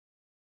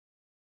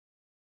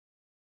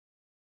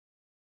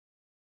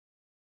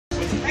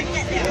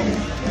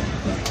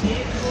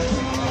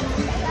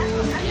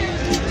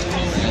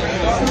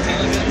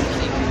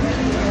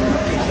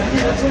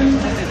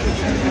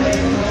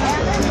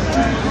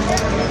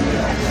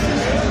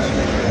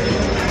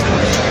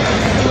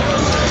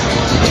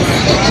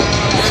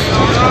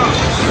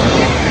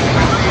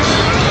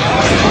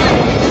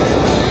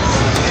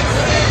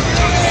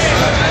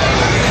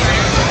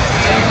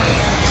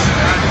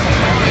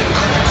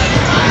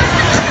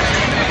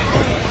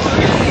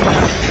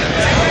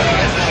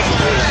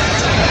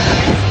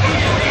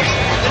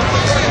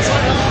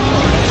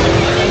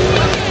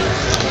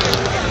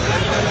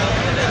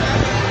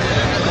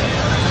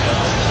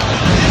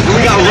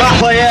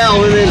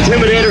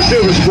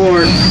Super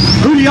Sport.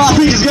 Who do y'all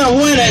think is going to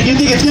win it? You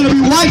think it's going to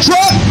be white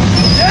truck?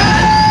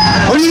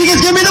 Yeah! Or do you think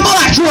it's going to be the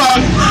black truck?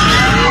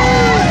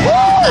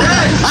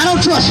 I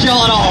don't trust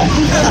y'all at all.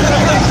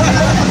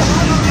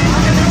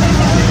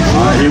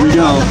 Alright, here we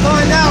go.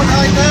 Find out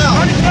right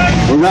now.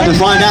 We're about to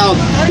find out.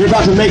 They're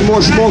about to make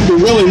more smoke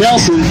than Willie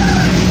Nelson.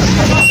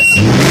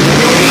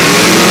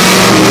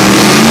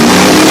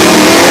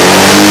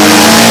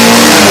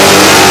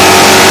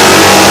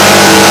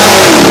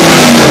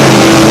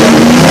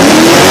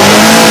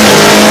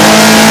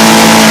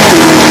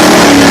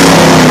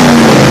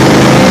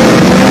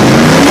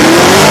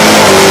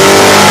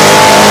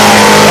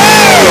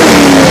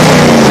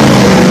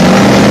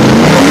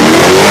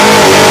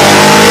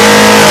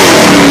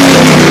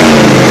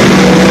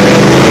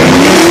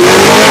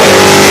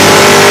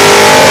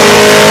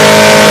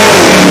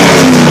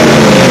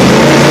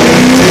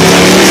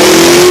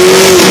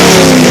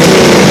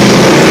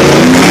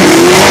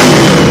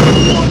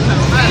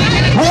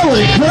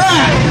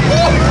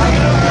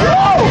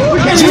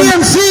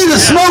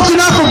 Smoking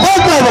up for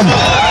both of them.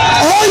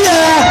 Oh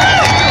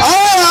yeah.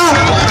 Oh yeah.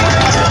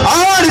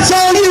 All right, it's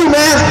all you,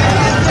 man.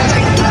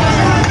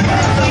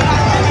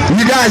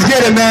 You guys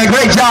get it, man.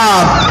 Great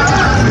job.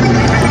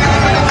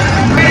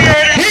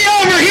 He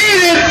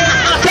overheated.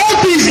 Both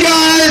these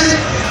guys.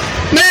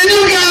 Man,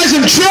 you guys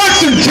in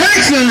trucks in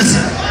Texas,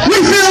 we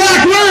feel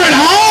like we're at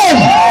home.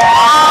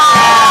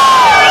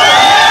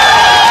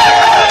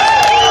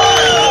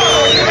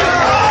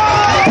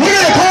 We're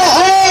gonna call.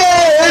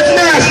 Oh, it's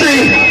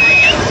nasty.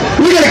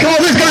 We gotta call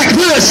this guy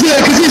Chris,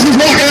 because he's just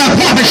walking out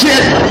popping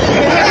shit.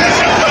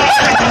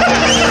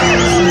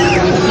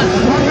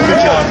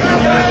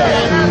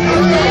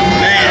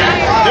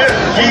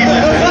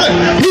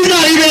 He's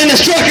not even in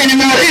this truck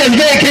anymore. He has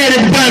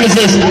vacated the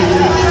premises.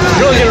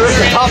 You're really gonna rip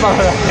the top off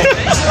of that.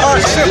 Oh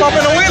shit,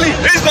 popping a wheelie.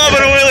 He's popping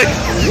a wheelie.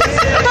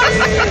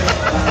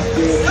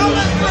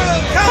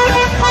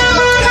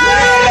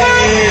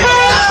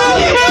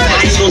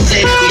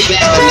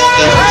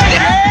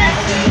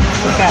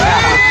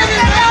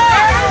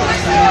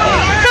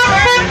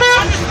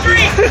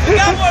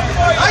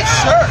 Nice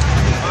shirt.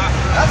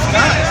 That's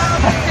nice.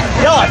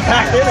 Y'all are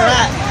packed into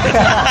that.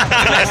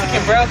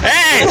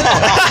 Hey!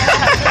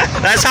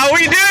 That's how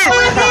we do!